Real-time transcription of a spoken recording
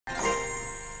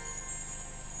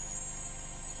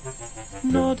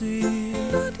Noddy,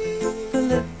 Noddy, the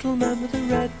little man with the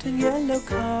red and yellow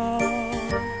car.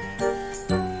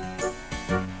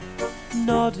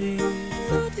 Noddy,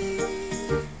 Noddy,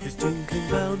 his tinkling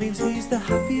bell means he's the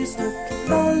happiest little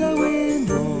fellow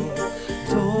in all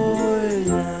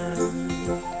Toyland.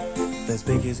 There's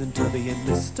Biggies and Tubby and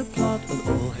Mr. Plod and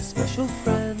all his special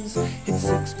friends. It's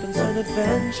sixpence an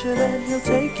adventure, then he'll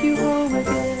take you home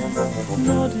again.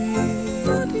 Noddy,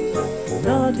 Noddy,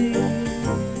 Noddy,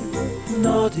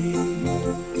 Noddy.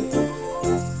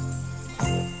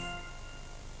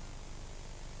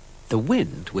 The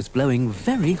wind was blowing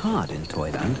very hard in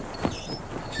Toyland.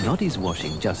 Noddy's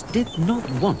washing just did not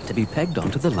want to be pegged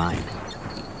onto the line.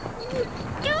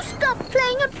 Do stop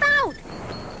playing about!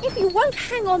 If you won't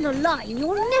hang on the line,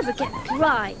 you'll never get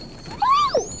dry.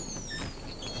 Oh!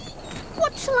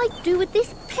 What shall I do with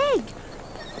this peg?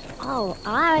 Oh,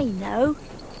 I know.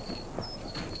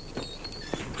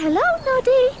 Hello,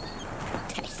 Noddy.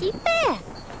 Tessie Bear,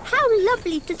 how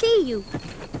lovely to see you.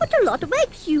 What a lot of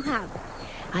eggs you have.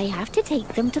 I have to take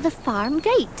them to the farm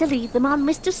gate to leave them on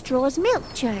Mr. Straw's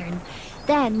milk churn.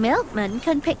 Then Milkman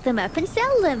can pick them up and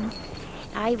sell them.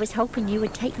 I was hoping you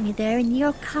would take me there in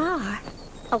your car.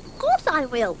 Of course I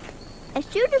will, as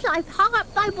soon as I've hung up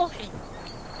my washing.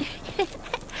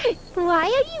 Why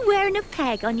are you wearing a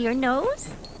peg on your nose?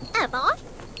 Am I?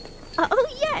 Oh,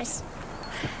 yes.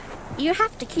 You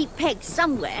have to keep pegs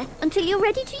somewhere until you're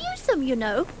ready to use them, you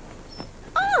know.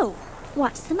 Oh,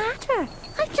 what's the matter?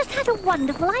 I've just had a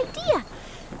wonderful idea.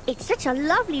 It's such a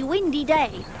lovely windy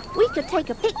day. We could take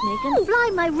a picnic and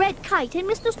fly my red kite in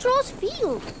Mr. Straw's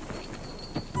field.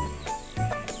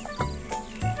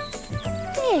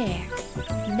 There.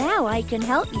 Now I can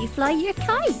help you fly your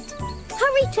kite.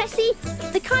 Hurry, Tessie.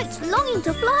 The kite's longing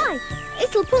to fly.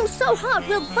 It'll pull so hard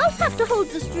we'll both have to hold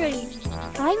the string.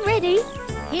 I'm ready.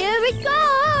 Here it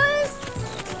goes.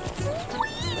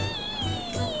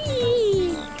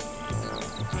 Whee!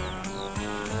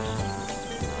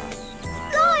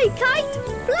 Fly, kite,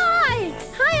 fly!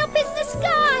 High up in the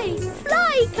sky!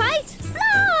 Fly, kite,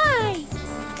 fly!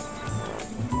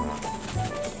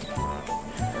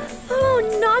 Oh,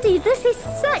 Noddy, this is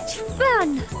such fun!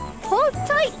 Hold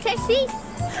tight, Tessie.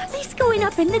 It's going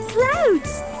up in the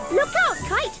clouds. Look out,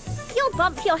 Kite! You'll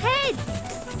bump your head.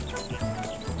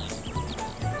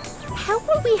 How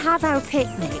will we have our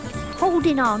picnic?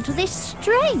 Holding on to this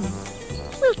string.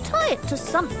 We'll tie it to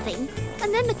something,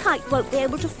 and then the kite won't be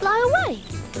able to fly away.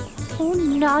 Oh,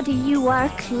 Noddy, you are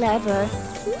clever.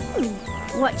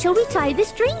 What shall we tie the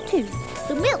string to?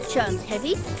 The milk churn's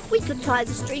heavy. We could tie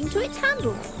the string to its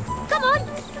handle. Come on.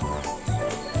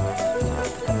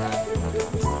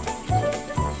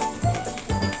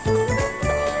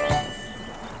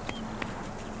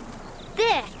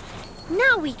 There.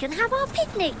 Now we can have our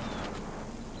picnic.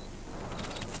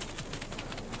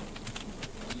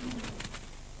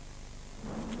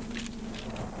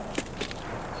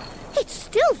 It's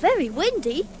still very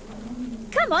windy.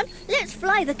 Come on, let's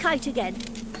fly the kite again.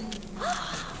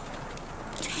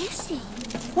 Tessie,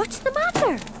 what's the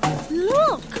matter?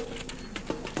 Look!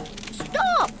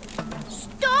 Stop!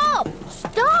 Stop!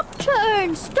 Stop,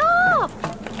 churn! Stop!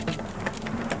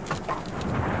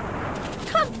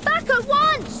 Come back at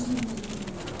once!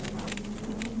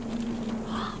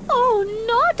 Oh,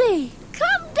 Noddy!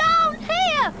 Come down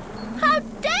here! How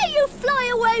dare you fly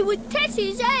away with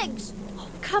Tessie's eggs! Oh,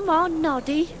 come on,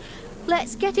 Noddy.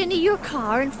 Let's get into your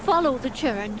car and follow the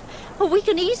churn. Oh, we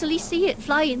can easily see it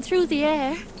flying through the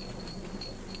air.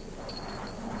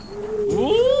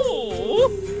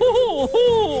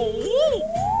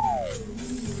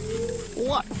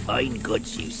 What fine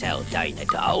goods you sell, Dinah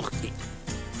doll.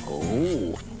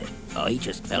 Oh, I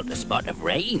just felt a spot of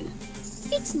rain.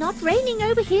 It's not raining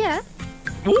over here.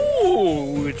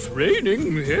 Oh, it's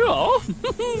raining here.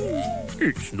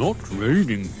 It's not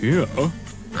raining here.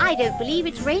 I don't believe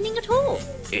it's raining at all.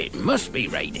 It must be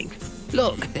raining.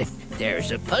 Look,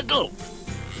 there's a puddle.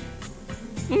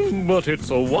 But it's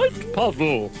a white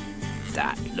puddle.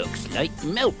 That looks like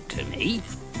milk to me.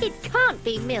 It can't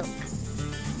be milk.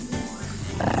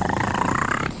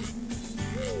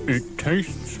 It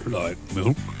tastes like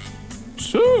milk.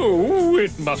 So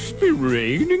it must be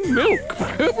raining milk.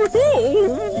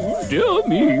 Oh, dear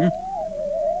me.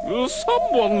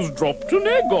 Someone's dropped an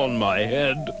egg on my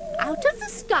head. Out of the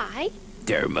sky?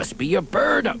 There must be a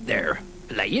bird up there,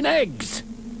 laying eggs.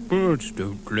 Birds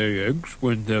don't lay eggs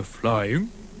when they're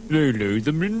flying. They lay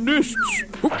them in nests.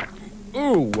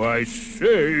 Oh, I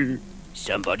say.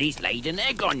 Somebody's laid an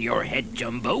egg on your head,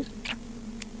 Jumbo.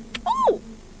 Oh!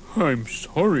 I'm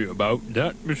sorry about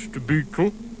that, Mr.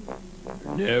 Beetle.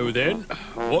 Now then,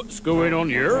 what's going on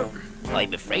here?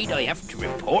 I'm afraid I have to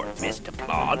report, Mr.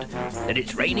 Plod, that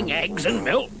it's raining eggs and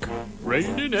milk.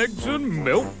 Raining eggs and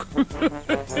milk?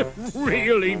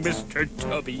 Really, Mr.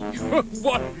 Tubby?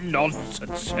 What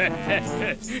nonsense.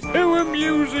 How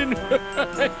amusing.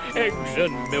 Eggs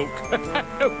and milk.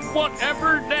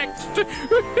 Whatever next?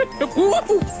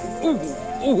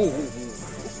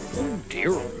 Oh,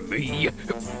 dear me.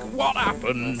 What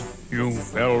happened? You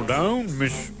fell down,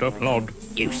 Mr. Plod.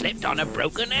 You slipped on a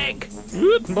broken egg.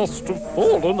 It must have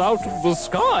fallen out of the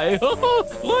sky,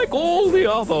 like all the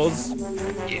others.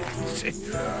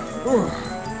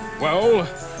 Well,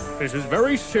 this is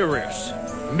very serious.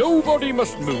 Nobody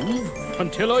must move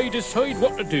until I decide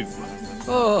what to do.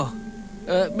 Oh,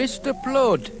 Mr.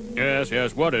 Plod.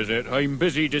 Yes, what is it? I'm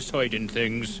busy deciding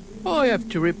things. I have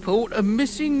to report a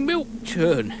missing milk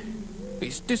churn.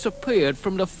 It's disappeared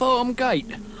from the farm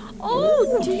gate.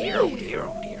 Oh, dear. Oh, dear,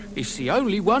 oh, dear. It's the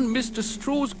only one Mr.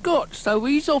 Straw's got, so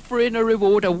he's offering a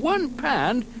reward of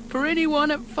 £1 for anyone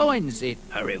that finds it.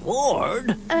 A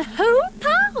reward? A whole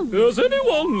pound? Has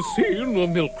anyone seen the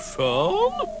milk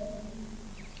churn?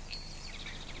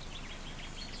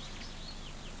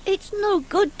 It's no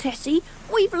good, Tessie.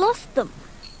 We've lost them.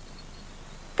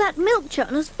 That milk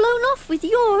churn has flown off with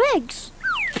your eggs.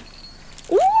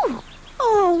 Ooh!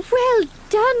 Oh, well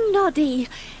done, Noddy.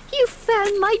 You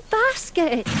found my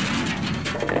basket.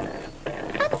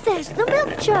 And there's the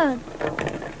milk churn.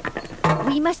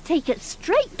 We must take it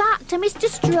straight back to Mr.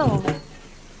 Straw.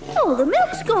 Oh, the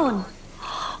milk's gone.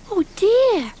 Oh,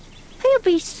 dear. He'll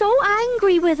be so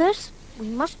angry with us. We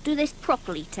must do this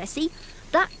properly, Tessie.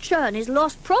 That churn is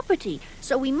lost property,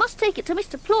 so we must take it to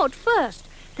Mr. Plod first.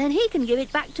 Then he can give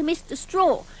it back to Mr.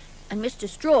 Straw. And Mr.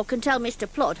 Straw can tell Mr.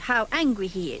 Plod how angry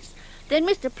he is. Then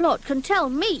Mr. Plod can tell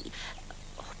me.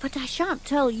 Oh, but I shan't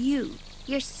tell you.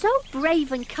 You're so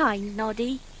brave and kind,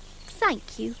 Noddy.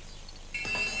 Thank you.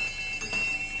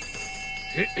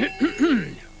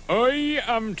 I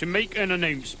am to make an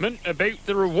announcement about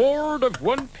the reward of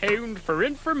 £1 for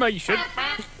information.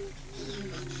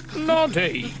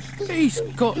 Noddy. He's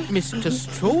got Mr.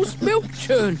 Straw's milk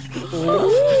churn.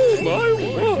 Oh, my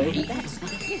word.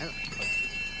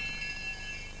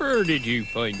 Where did you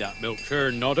find that milk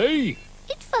churn, Noddy?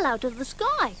 It fell out of the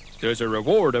sky. There's a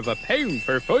reward of £1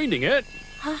 for finding it.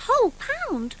 A whole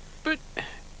pound? But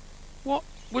what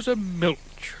was a milk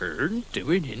churn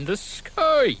doing in the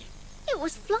sky? It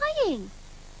was flying.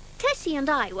 Tessie and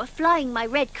I were flying my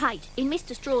red kite in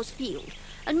Mr. Straw's field,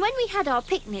 and when we had our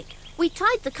picnic, we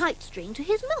tied the kite string to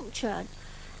his milk churn,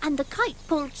 and the kite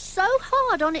pulled so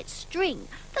hard on its string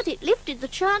that it lifted the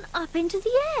churn up into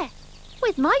the air,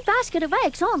 with my basket of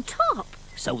eggs on top.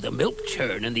 So the milk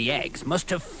churn and the eggs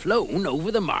must have flown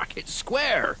over the market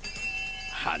square.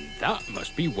 And that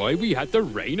must be why we had the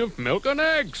rain of milk and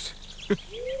eggs.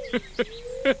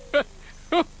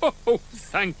 Oh,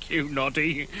 thank you,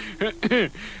 Noddy.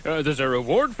 There's a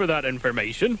reward for that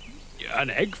information. An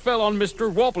egg fell on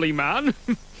Mr. Wobbly Man.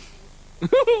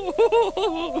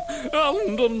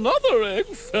 And another egg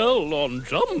fell on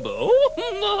Jumbo.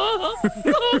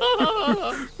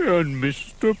 And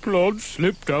Mr. Plod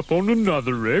slipped up on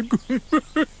another egg.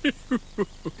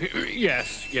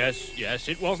 Yes,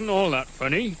 it wasn't all that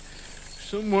funny.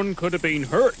 Someone could have been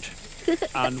hurt.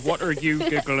 And what are you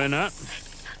giggling at?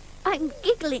 I'm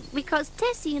giggling because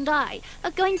Tessie and I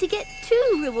are going to get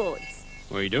 2 rewards.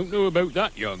 I don't know about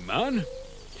that, young man.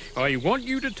 I want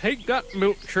you to take that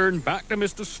milk churn back to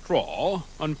Mr. Straw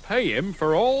and pay him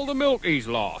for all the milk he's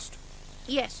lost.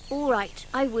 Yes, all right,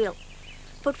 I will.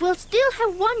 But we'll still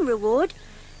have 1 reward,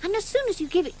 and as soon as you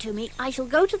give it to me, I shall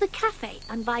go to the cafe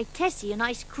and buy Tessie an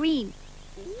ice cream.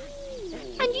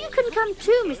 And you can come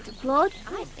too, Mr. Plod.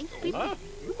 I think we...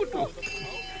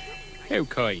 How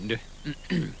kind.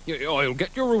 I'll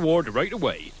get your reward right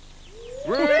away.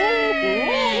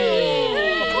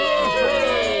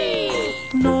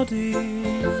 Noddy,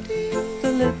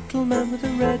 the little man with the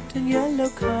red and yellow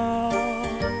car.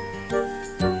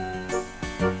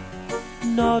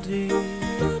 Noddy,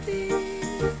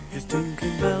 his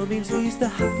tinkling bell means he's the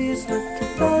happiest little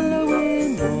fellow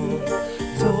in all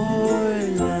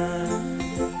Toyland.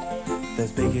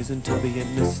 There's Biggies and Tubby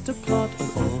and Mr. Plod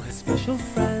and all his special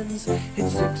friends.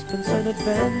 It's sixpence an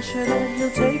adventure, then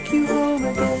he'll take you home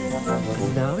again.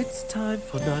 And now it's time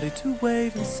for Noddy to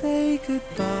wave and say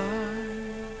goodbye.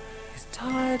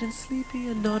 Tired and sleepy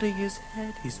and nodding his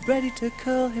head, he's ready to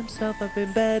curl himself up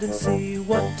in bed and see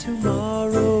what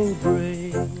tomorrow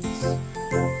brings.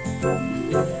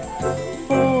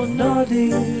 For Noddy,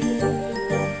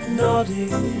 Noddy,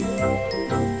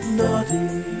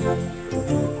 Noddy.